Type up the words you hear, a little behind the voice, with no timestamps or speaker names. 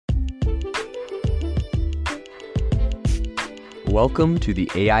Welcome to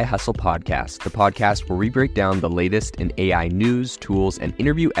the AI Hustle Podcast, the podcast where we break down the latest in AI news, tools, and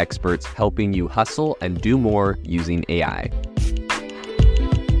interview experts helping you hustle and do more using AI.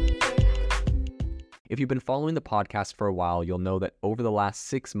 If you've been following the podcast for a while, you'll know that over the last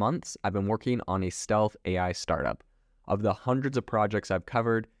 6 months, I've been working on a stealth AI startup. Of the hundreds of projects I've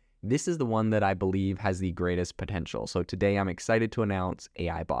covered, this is the one that I believe has the greatest potential. So today I'm excited to announce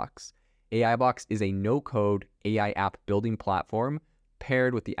AI Box. AI Box is a no-code AI app building platform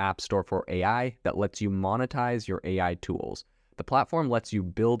paired with the App Store for AI that lets you monetize your AI tools. The platform lets you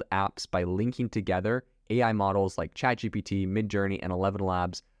build apps by linking together AI models like ChatGPT, Midjourney, and 11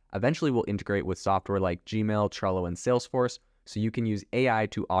 Labs. Eventually, we'll integrate with software like Gmail, Trello, and Salesforce, so you can use AI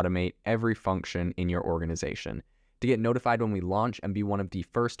to automate every function in your organization. To get notified when we launch and be one of the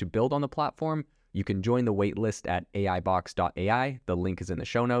first to build on the platform, you can join the waitlist at aibox.ai. The link is in the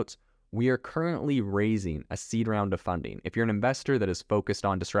show notes. We are currently raising a seed round of funding. If you're an investor that is focused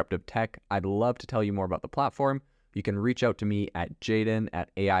on disruptive tech, I'd love to tell you more about the platform. You can reach out to me at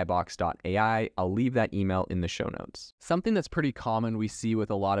jaden@aibox.ai. I'll leave that email in the show notes. Something that's pretty common we see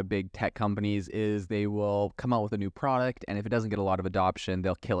with a lot of big tech companies is they will come out with a new product, and if it doesn't get a lot of adoption,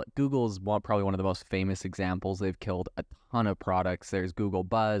 they'll kill it. Google's probably one of the most famous examples. They've killed a ton of products. There's Google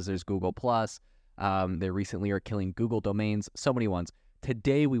Buzz, there's Google Plus. They recently are killing Google domains, so many ones.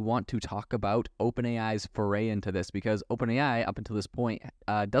 Today, we want to talk about OpenAI's foray into this because OpenAI, up until this point,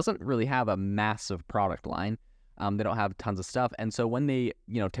 doesn't really have a massive product line. They don't have tons of stuff. And so when they,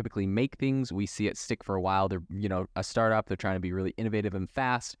 typically make things, we see it stick for a while. They're, a startup. They're trying to be really innovative and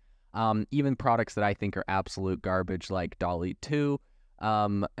fast. Even products that I think are absolute garbage, like DALL-E 2.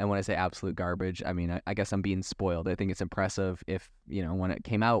 And when I say absolute garbage, I mean, I guess I'm being spoiled. I think it's impressive if, when it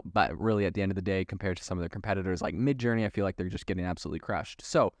came out, but really at the end of the day, compared to some of their competitors like Midjourney, I feel like they're just getting absolutely crushed.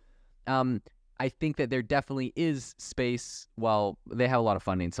 So I think that there definitely is space. Well, they have a lot of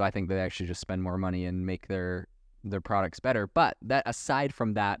funding, so I think they actually just spend more money and make their products better. But that aside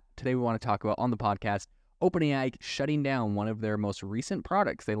from that, today we want to talk about on the podcast, OpenAI shutting down one of their most recent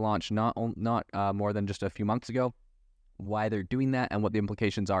products they launched not more than just a few months ago, why they're doing that and what the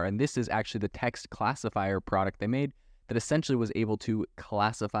implications are. And this is actually the text classifier product they made that essentially was able to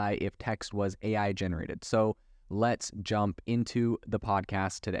classify if text was AI generated. So let's jump into the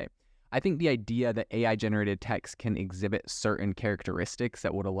podcast today. I think the idea that AI generated text can exhibit certain characteristics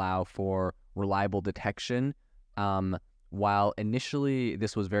that would allow for reliable detection, while initially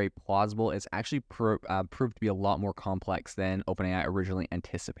this was very plausible, it's actually proved to be a lot more complex than OpenAI originally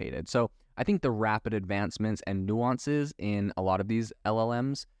anticipated. So I think the rapid advancements and nuances in a lot of these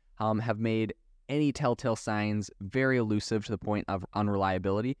LLMs have made any telltale signs very elusive to the point of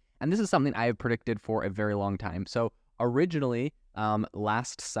unreliability. And this is something I have predicted for a very long time. So originally,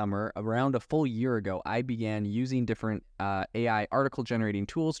 last summer, around a full year ago, I began using different AI article generating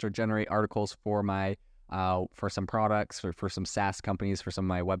tools to generate articles for my for some products, for some SaaS companies, for some of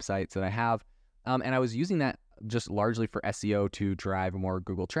my websites that I have. And I was using that just largely for SEO to drive more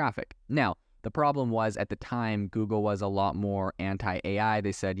Google traffic. Now, the problem was at the time, Google was a lot more anti-AI.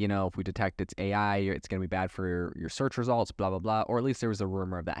 They said, if we detect it's AI, it's going to be bad for your search results, blah, blah, blah. Or at least there was a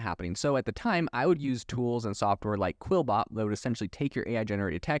rumor of that happening. So at the time, I would use tools and software like Quillbot that would essentially take your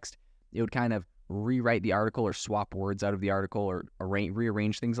AI-generated text. It would kind of rewrite the article or swap words out of the article or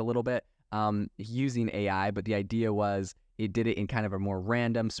rearrange things a little bit using AI. But the idea was it did it in kind of a more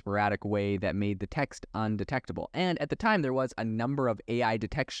random, sporadic way that made the text undetectable. And at the time, there was a number of AI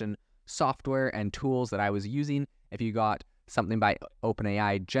detection software and tools that I was using. If you got something by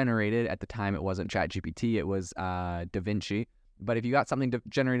OpenAI generated, at the time it wasn't ChatGPT, it was DaVinci. But if you got something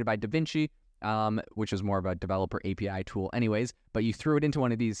generated by DaVinci, which is more of a developer API tool anyways, but you threw it into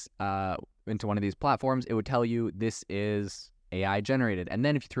one of these platforms, it would tell you this is AI generated. And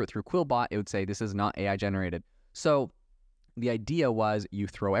then if you threw it through Quillbot, it would say this is not AI generated. So the idea was you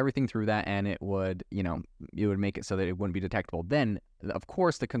throw everything through that and it would, it would make it so that it wouldn't be detectable. Then, of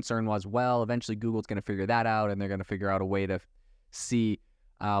course, the concern was, well, eventually Google's going to figure that out and they're going to figure out a way to see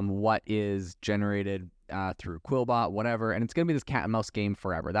what is generated through Quillbot, whatever. And it's going to be this cat and mouse game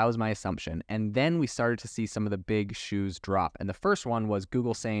forever. That was my assumption. And then we started to see some of the big shoes drop. And the first one was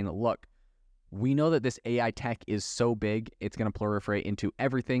Google saying, look, we know that this AI tech is so big, it's going to proliferate into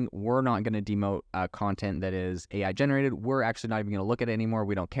everything. We're not going to demote content that is AI generated. We're actually not even going to look at it anymore.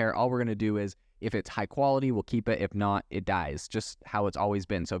 We don't care. All we're going to do is if it's high quality, we'll keep it. If not, it dies, just how it's always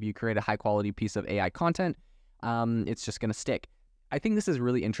been. So if you create a high quality piece of AI content, it's just going to stick. I think this is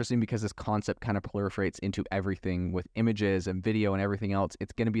really interesting because this concept kind of proliferates into everything with images and video and everything else.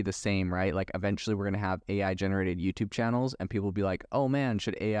 It's going to be the same, right? Like eventually we're going to have AI generated YouTube channels and people will be like, oh man,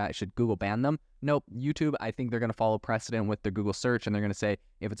 should Google ban them? Nope. YouTube, I think they're going to follow precedent with their Google search and they're going to say,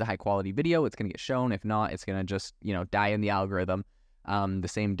 if it's a high quality video, it's going to get shown. If not, it's going to just, die in the algorithm. The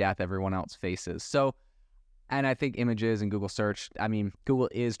same death everyone else faces. So, and I think images and Google search, Google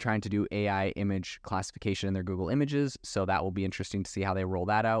is trying to do AI image classification in their Google images, so that will be interesting to see how they roll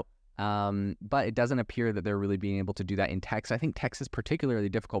that out. But it doesn't appear that they're really being able to do that in text. I think text is particularly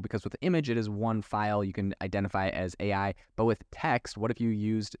difficult because with image, it is one file. You can identify it as AI. But with text, what if you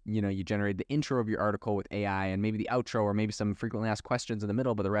used, you generated the intro of your article with AI and maybe the outro or maybe some frequently asked questions in the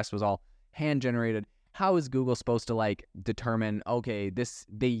middle, but the rest was all hand generated? How is Google supposed to determine, okay,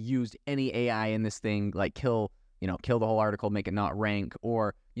 they used any AI in this thing, kill the whole article, make it not rank?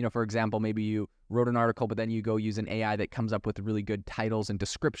 Or, for example, maybe you wrote an article, but then you go use an AI that comes up with really good titles and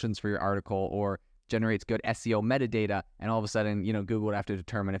descriptions for your article or generates good SEO metadata. And all of a sudden, Google would have to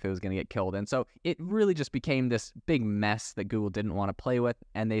determine if it was going to get killed. And so it really just became this big mess that Google didn't want to play with.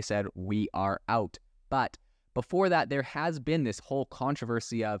 And they said, we are out. But before that, there has been this whole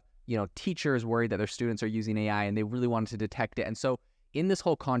controversy of, teachers worried that their students are using AI and they really wanted to detect it. And so in this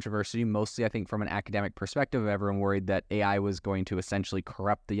whole controversy, mostly I think from an academic perspective, everyone worried that AI was going to essentially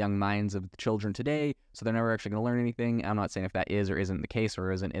corrupt the young minds of the children today, so they're never actually going to learn anything. I'm not saying if that is or isn't the case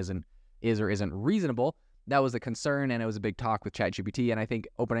or isn't reasonable. That was a concern, and it was a big talk with ChatGPT. And I think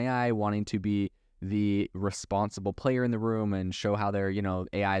OpenAI wanting to be the responsible player in the room and show how their,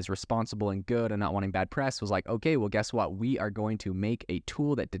 AI is responsible and good and not wanting bad press was like, okay, well, guess what? We are going to make a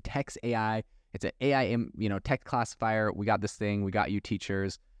tool that detects AI. It's an AI, text classifier. We got this thing. We got you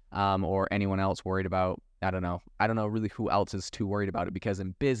teachers, or anyone else worried about, I don't know really who else is too worried about it, because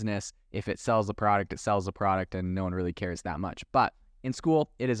in business, if it sells the product, it sells the product and no one really cares that much. But in school,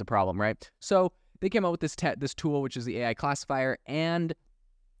 it is a problem, right? So they came out with this tool, which is the AI classifier, and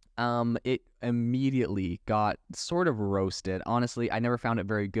it immediately got sort of roasted. Honestly, I never found it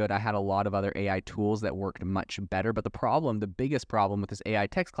very good. I had a lot of other AI tools that worked much better. But the biggest problem with this AI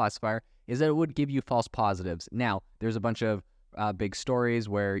text classifier is that it would give you false positives. Now, there's a bunch of big stories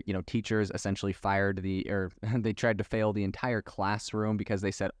where, teachers essentially they tried to fail the entire classroom because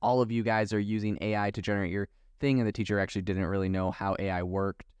they said, all of you guys are using AI to generate your thing. And the teacher actually didn't really know how AI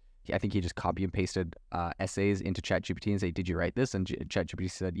worked. I think he just copy and pasted essays into ChatGPT and say, did you write this? And ChatGPT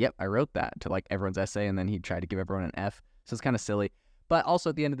said, yep, I wrote that, to everyone's essay. And then he tried to give everyone an F. So it's kind of silly. But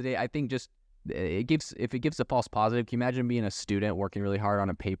also at the end of the day, I think just if it gives a false positive, can you imagine being a student working really hard on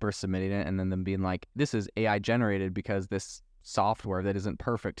a paper, submitting it, and then them being like, this is AI generated because this software that isn't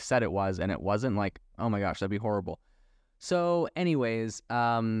perfect said it was, and it wasn't? Oh my gosh, that'd be horrible. So anyways,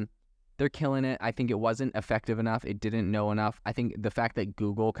 they're killing it. I think it wasn't effective enough. It didn't know enough. I think the fact that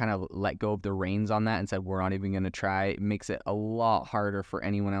Google kind of let go of the reins on that and said, we're not even going to try, makes it a lot harder for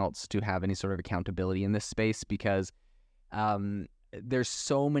anyone else to have any sort of accountability in this space, because there's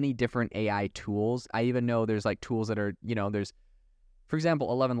so many different AI tools. I even know there's tools that are, there's, for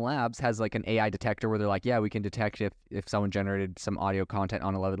example, 11 Labs has an AI detector where they're like, yeah, we can detect if someone generated some audio content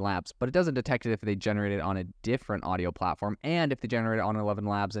on 11 Labs, but it doesn't detect it if they generate it on a different audio platform. And if they generate it on 11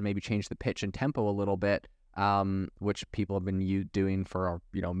 Labs and maybe change the pitch and tempo a little bit, which people have been doing for,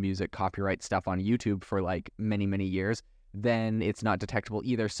 music copyright stuff on YouTube for many, many years, then it's not detectable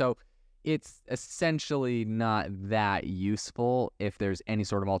either. So it's essentially not that useful if there's any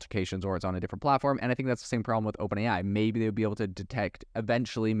sort of altercations or it's on a different platform. And I think that's the same problem with OpenAI. Maybe they'll be able to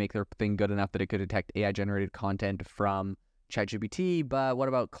eventually make their thing good enough that it could detect AI-generated content from ChatGPT, but what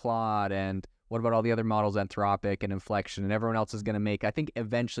about Claude? And what about all the other models, Anthropic and Inflection, and everyone else is going to make? I think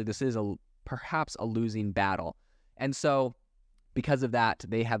eventually this is perhaps a losing battle. And so because of that,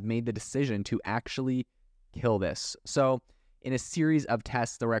 they have made the decision to actually kill this. So in a series of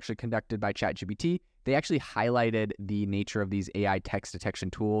tests that were actually conducted by ChatGPT, they actually highlighted the nature of these AI text detection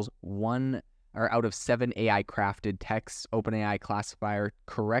tools. Out of 7 AI crafted texts, OpenAI classifier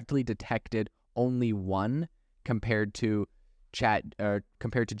correctly detected only 1 compared to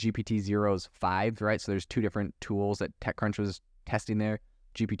GPT-0's 5, right? So there's 2 different tools that TechCrunch was testing there.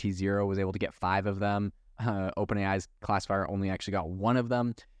 GPT-0 was able to get 5 of them. OpenAI's classifier only actually got 1 of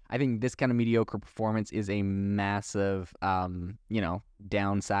them. I think this kind of mediocre performance is a massive,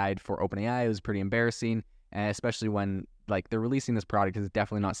 downside for OpenAI. It was pretty embarrassing, especially when they're releasing this product is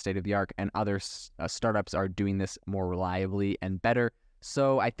definitely not state of the art, and other startups are doing this more reliably and better.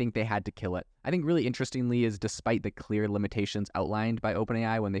 So I think they had to kill it. I think really interestingly is, despite the clear limitations outlined by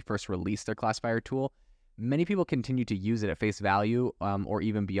OpenAI when they first released their classifier tool, many people continue to use it at face value, or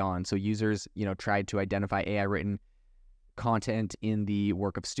even beyond. So users, tried to identify AI written content in the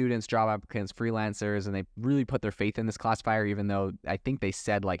work of students, job applicants, freelancers, and they really put their faith in this classifier, even though I think they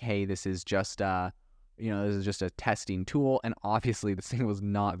said like, hey, this is just this is just a testing tool. And obviously this thing was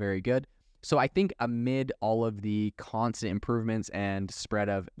not very good. So I think amid all of the constant improvements and spread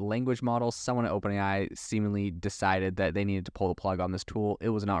of language models, someone at OpenAI seemingly decided that they needed to pull the plug on this tool. It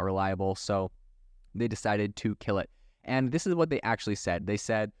was not reliable, so they decided to kill it. And this is what they actually said. They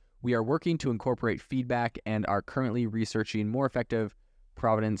said, we are working to incorporate feedback and are currently researching more effective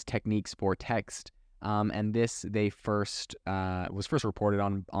provenance techniques for text. And this was first reported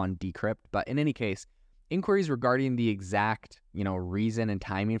on Decrypt. But in any case, inquiries regarding the exact, reason and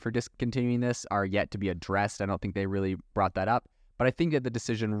timing for discontinuing this are yet to be addressed. I don't think they really brought that up, but I think that the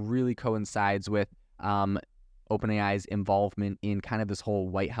decision really coincides with OpenAI's involvement in kind of this whole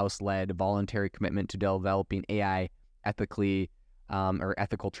White House-led voluntary commitment to developing AI ethically or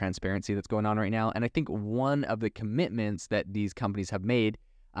ethical transparency that's going on right now. And I think one of the commitments that these companies have made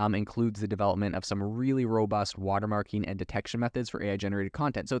includes the development of some really robust watermarking and detection methods for AI-generated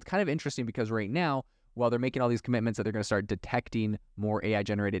content. So it's kind of interesting because right now, while they're making all these commitments that they're going to start detecting more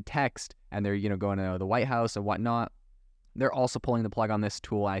AI-generated text, and they're going to the White House and whatnot, they're also pulling the plug on this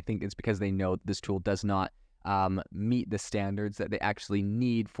tool. I think it's because they know this tool does not meet the standards that they actually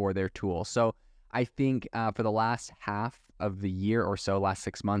need for their tool. So I think for the last half of the year or so, last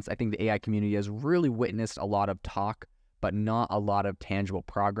 6 months, I think the AI community has really witnessed a lot of talk, but not a lot of tangible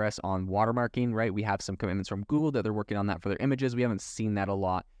progress on watermarking, right? We have some commitments from Google that they're working on that for their images. We haven't seen that a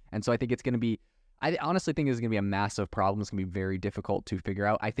lot. And so I think it's going to be, I honestly think it's going to be a massive problem. It's going to be very difficult to figure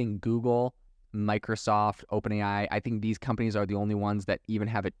out. I think Google, Microsoft, OpenAI, I think these companies are the only ones that even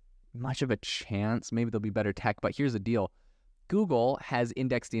have much of a chance. Maybe they'll be better tech, but here's the deal. Google has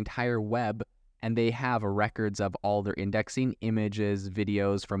indexed the entire web, and they have records of all their indexing, images,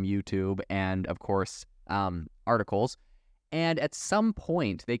 videos from YouTube, and of course, articles. And at some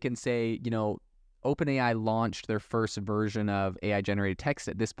point, they can say, OpenAI launched their first version of AI-generated text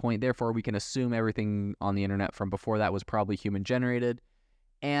at this point. Therefore, we can assume everything on the internet from before that was probably human-generated.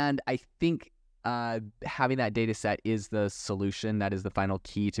 And I think having that data set is the solution. That is the final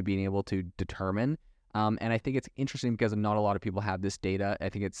key to being able to determine. And I think it's interesting because not a lot of people have this data. I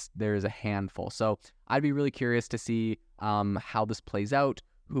think there's a handful. So I'd be really curious to see how this plays out.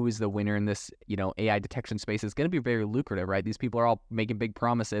 Who is the winner in this, AI detection space? Is going to be very lucrative, right? These people are all making big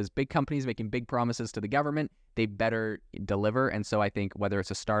promises, big companies making big promises to the government. They better deliver. And so I think whether it's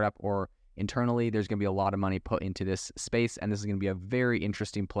a startup or internally, there's going to be a lot of money put into this space. And this is going to be a very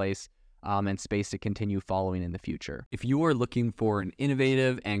interesting place and space to continue following in the future. If you are looking for an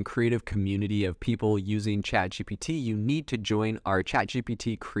innovative and creative community of people using ChatGPT, you need to join our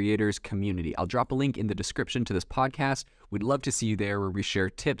ChatGPT creators community. I'll drop a link in the description to this podcast. We'd love to see you there, where we share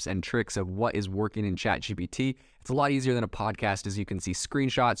tips and tricks of what is working in ChatGPT. It's a lot easier than a podcast, as you can see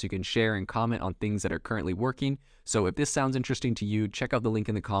screenshots, you can share and comment on things that are currently working. So if this sounds interesting to you, check out the link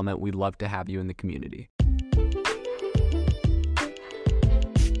in the comment. We'd love to have you in the community.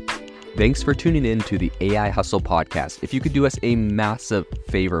 Thanks for tuning in to the AI Hustle podcast. If you could do us a massive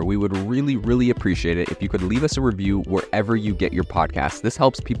favor, we would really, really appreciate it if you could leave us a review wherever you get your podcasts. This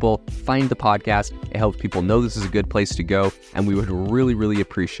helps people find the podcast. It helps people know this is a good place to go. And we would really, really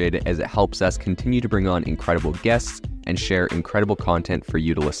appreciate it, as it helps us continue to bring on incredible guests and share incredible content for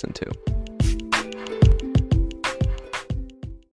you to listen to.